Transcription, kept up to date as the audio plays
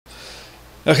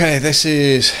Okay, this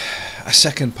is a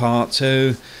second part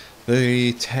to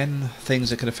the 10 things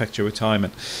that can affect your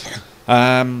retirement.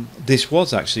 This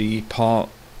was actually part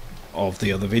of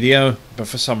the other video, but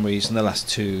for some reason the last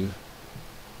two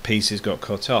pieces got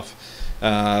cut off.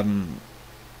 I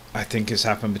think it's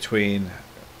happened between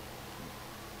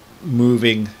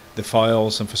moving the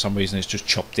files, and for some reason it's just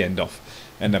chopped the end off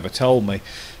and never told me.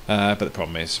 But the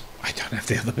problem is I don't have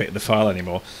the other bit of the file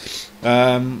anymore.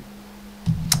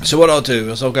 So what I'll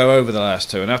do is I'll go over the last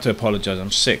two, and I have to apologise,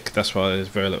 I'm sick, that's why there's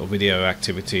very little video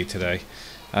activity today,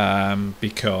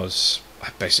 because I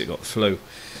basically got the flu.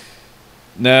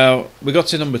 Now, we got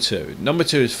to number two. Number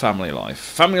two is family life.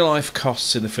 Family life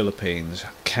costs in the Philippines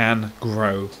can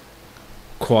grow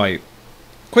quite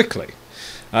quickly.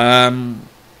 When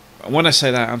I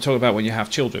say that, I'm talking about when you have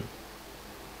children.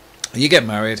 You get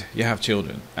married, you have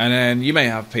children, and then you may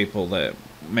have people that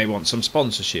may want some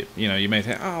sponsorship. You know, you may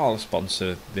think, oh, I'll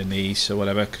sponsor the niece or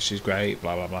whatever because she's great,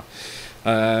 blah blah blah.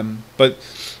 But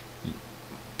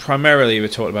primarily we're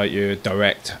talking about your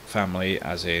direct family,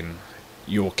 as in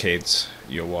your kids,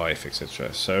 your wife,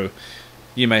 etc. So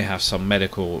you may have some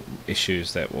medical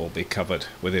issues that will be covered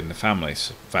within the family,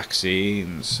 so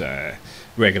vaccines,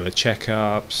 regular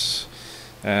checkups,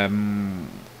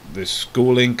 the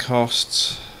schooling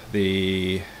costs,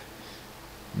 the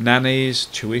nannies,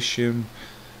 tuition.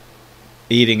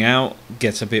 Eating out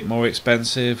gets a bit more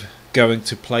expensive. Going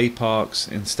to play parks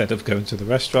instead of going to the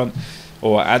restaurant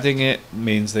or adding it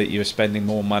means that you're spending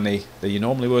more money than you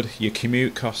normally would. Your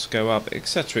commute costs go up,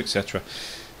 etc., etc.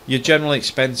 Your general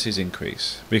expenses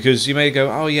increase because you may go,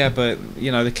 oh yeah, but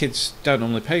you know the kids don't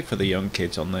normally pay for the young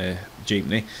kids on the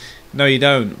jeepney. No, you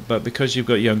don't. But because you've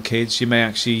got young kids, you may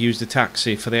actually use the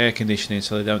taxi for the air conditioning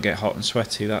so they don't get hot and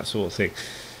sweaty, that sort of thing.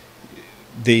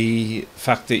 The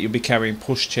fact that you'll be carrying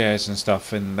pushchairs and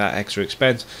stuff and that extra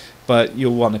expense, but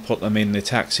you'll want to put them in the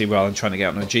taxi rather than trying to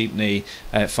get on a jeepney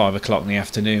at 5 o'clock in the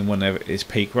afternoon when it's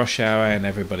peak rush hour and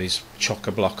everybody's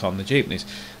chock-a-block on the jeepneys.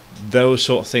 Those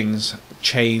sort of things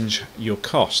change your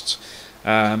costs.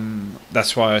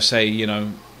 That's why I say, you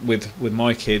know, with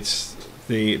my kids,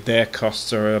 their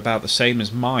costs are about the same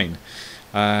as mine.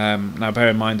 Now bear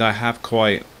in mind I have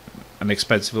quite an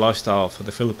expensive lifestyle for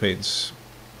the Philippines.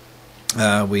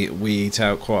 We eat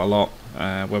out quite a lot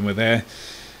when we're there,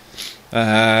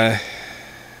 and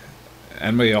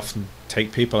we often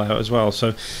take people out as well.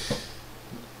 So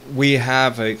we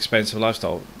have an expensive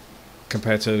lifestyle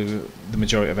compared to the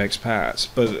majority of expats.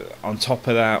 But on top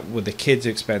of that, with the kids'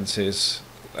 expenses,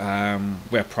 we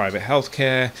have private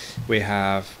healthcare, we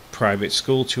have private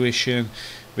school tuition,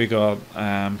 we got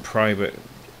private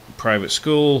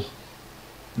school,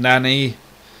 nanny.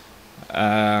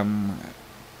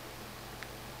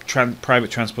 Private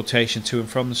transportation to and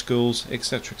from the schools,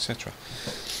 etc., etc.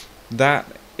 That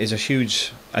is a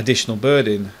huge additional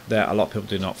burden that a lot of people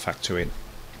do not factor in,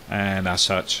 and as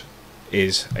such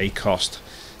is a cost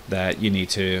that you need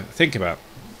to think about.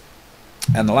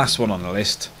 And the last one on the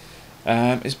list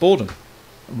is boredom.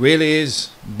 Really is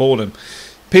boredom.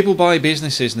 People buy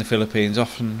businesses in the Philippines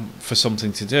often for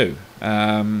something to do,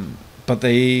 but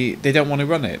they don't want to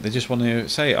run it. They just want to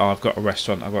say, oh, I've got a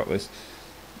restaurant, I've got this.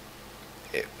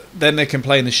 Then they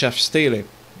complain the chef's stealing.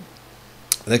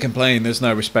 They complain there's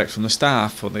no respect from the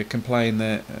staff, or they complain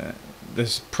that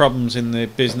there's problems in the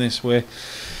business where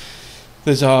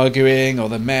there's arguing, or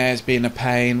the mayor's being a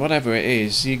pain, whatever it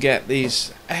is. You get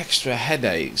these extra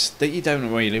headaches that you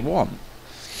don't really want.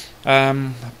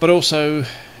 But also,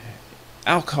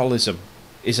 alcoholism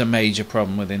is a major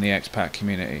problem within the expat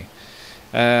community.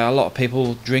 A lot of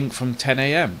people drink from 10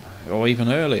 a.m. or even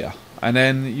earlier, and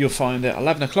then you'll find at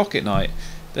 11 o'clock at night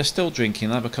they're still drinking.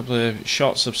 They'll have a couple of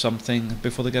shots of something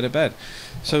before they go to bed.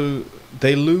 So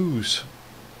they lose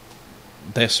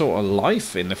their sort of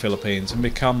life in the Philippines and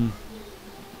become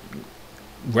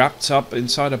wrapped up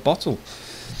inside a bottle.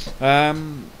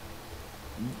 The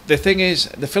thing is,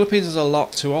 the Philippines has a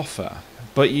lot to offer,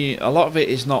 but a lot of it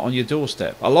is not on your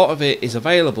doorstep. A lot of it is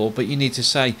available, but you need to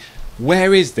say,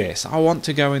 where is this? I want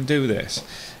to go and do this.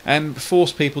 And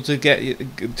force people to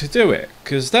do it,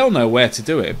 because they'll know where to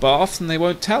do it, but often they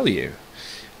won't tell you.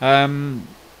 Let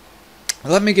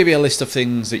me give you a list of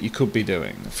things that you could be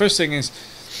doing. The first thing is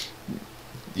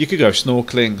you could go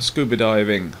snorkeling, scuba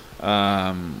diving,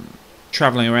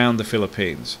 traveling around the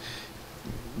Philippines,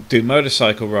 do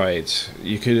motorcycle rides.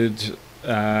 You could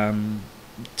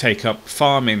take up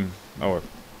farming or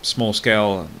small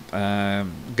scale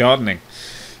gardening.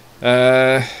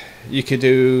 You could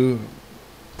do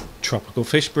tropical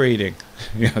fish breeding,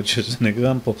 just an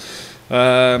example.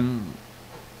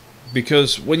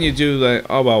 Because when you do the,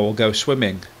 oh well, we'll go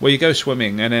swimming. Well, you go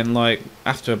swimming, and then like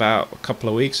after about a couple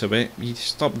of weeks of it, you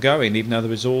stop going, even though the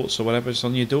resorts or whatever is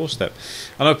on your doorstep.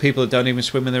 I know people that don't even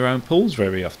swim in their own pools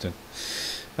very often.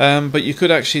 But you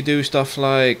could actually do stuff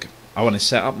like, I want to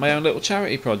set up my own little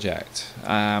charity project.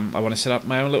 I want to set up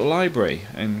my own little library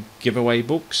and give away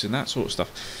books and that sort of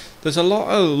stuff. There's a lot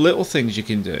of little things you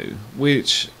can do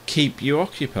which keep you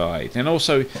occupied, and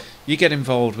also you get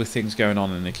involved with things going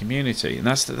on in the community, and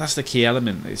that's the key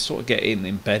element. It's sort of getting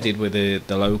embedded with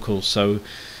the locals, so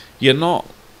you're not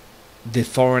the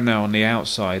foreigner on the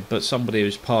outside, but somebody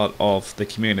who's part of the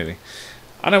community.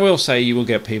 And I will say, you will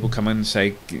get people come in and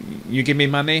say, "You give me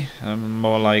money,"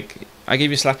 more like, "I give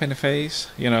you a slap in the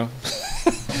face," you know.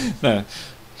 No.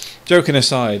 Joking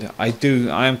aside, I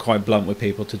am quite blunt with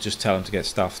people to just tell them to get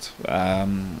stuffed,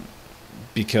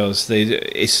 because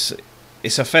it's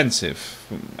offensive,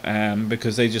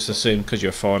 because they just assume because you're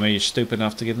a foreigner you're stupid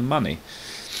enough to give them money,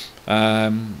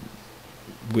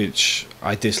 which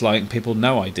I dislike, and people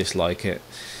know I dislike it.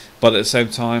 But at the same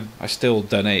time, I still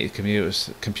donated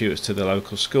computers to the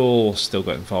local school, still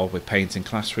got involved with painting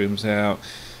classrooms out,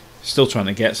 still trying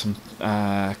to get some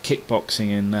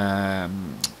kickboxing and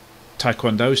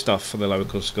taekwondo stuff for the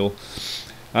local school.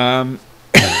 But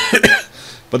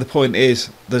the point is,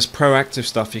 there's proactive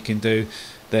stuff you can do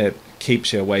that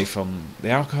keeps you away from the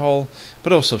alcohol,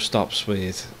 but also stops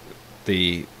with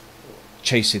the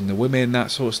chasing the women,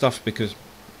 that sort of stuff, because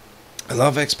a lot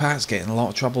of expats get in a lot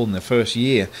of trouble in the first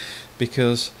year,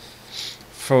 because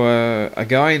for a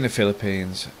guy in the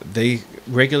Philippines, they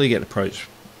regularly get approached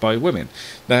by women.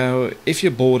 Now, if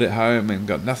you're bored at home and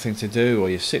got nothing to do, or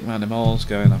you're sitting around the malls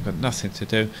going, "I've got nothing to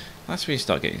do," that's where you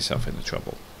start getting yourself into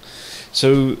trouble.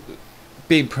 So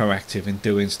being proactive in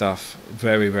doing stuff,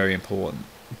 very, very important.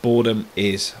 Boredom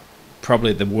is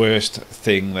probably the worst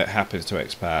thing that happens to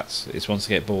expats. Is once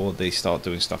they get bored, they start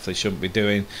doing stuff they shouldn't be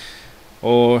doing,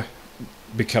 or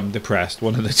become depressed,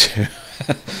 one of the two.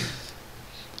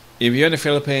 If you're in the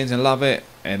Philippines and love it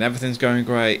and everything's going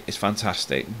great, it's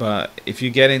fantastic. But if you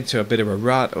get into a bit of a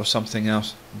rut or something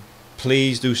else,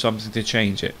 please do something to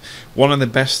change it. One of the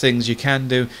best things you can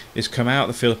do is come out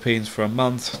of the Philippines for a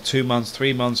month, 2 months,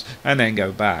 3 months, and then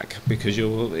go back, because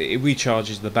it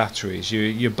recharges the batteries.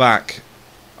 You're back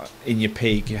in your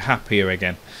peak, you're happier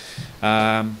again.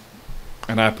 And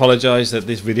I apologise that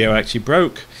this video actually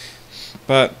broke,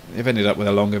 but I've ended up with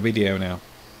a longer video now.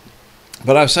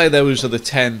 But I'll say those are the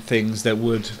 10 things that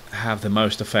would have the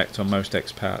most effect on most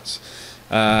expats.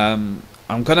 I'm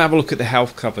going to have a look at the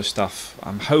health cover stuff.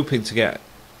 I'm hoping to get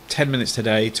 10 minutes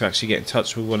today to actually get in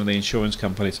touch with one of the insurance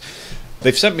companies.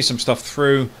 They've sent me some stuff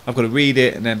through. I've got to read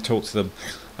it and then talk to them.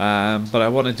 But I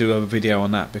want to do a video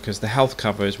on that, because the health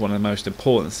cover is one of the most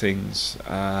important things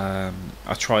I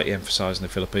try to emphasise in the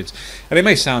Philippines. And it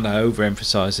may sound I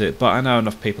overemphasise it, but I know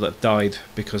enough people that have died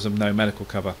because of no medical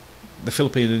cover. The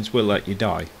Filipinos will let you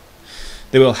die.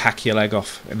 They will hack your leg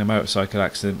off in a motorcycle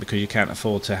accident because you can't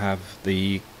afford to have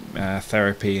the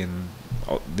therapy and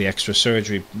the extra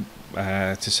surgery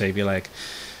to save your leg.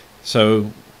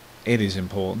 So it is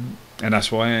important, and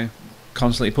that's why I'm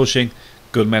constantly pushing.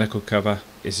 Good medical cover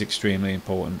is extremely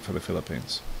important for the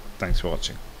Philippines. Thanks for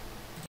watching.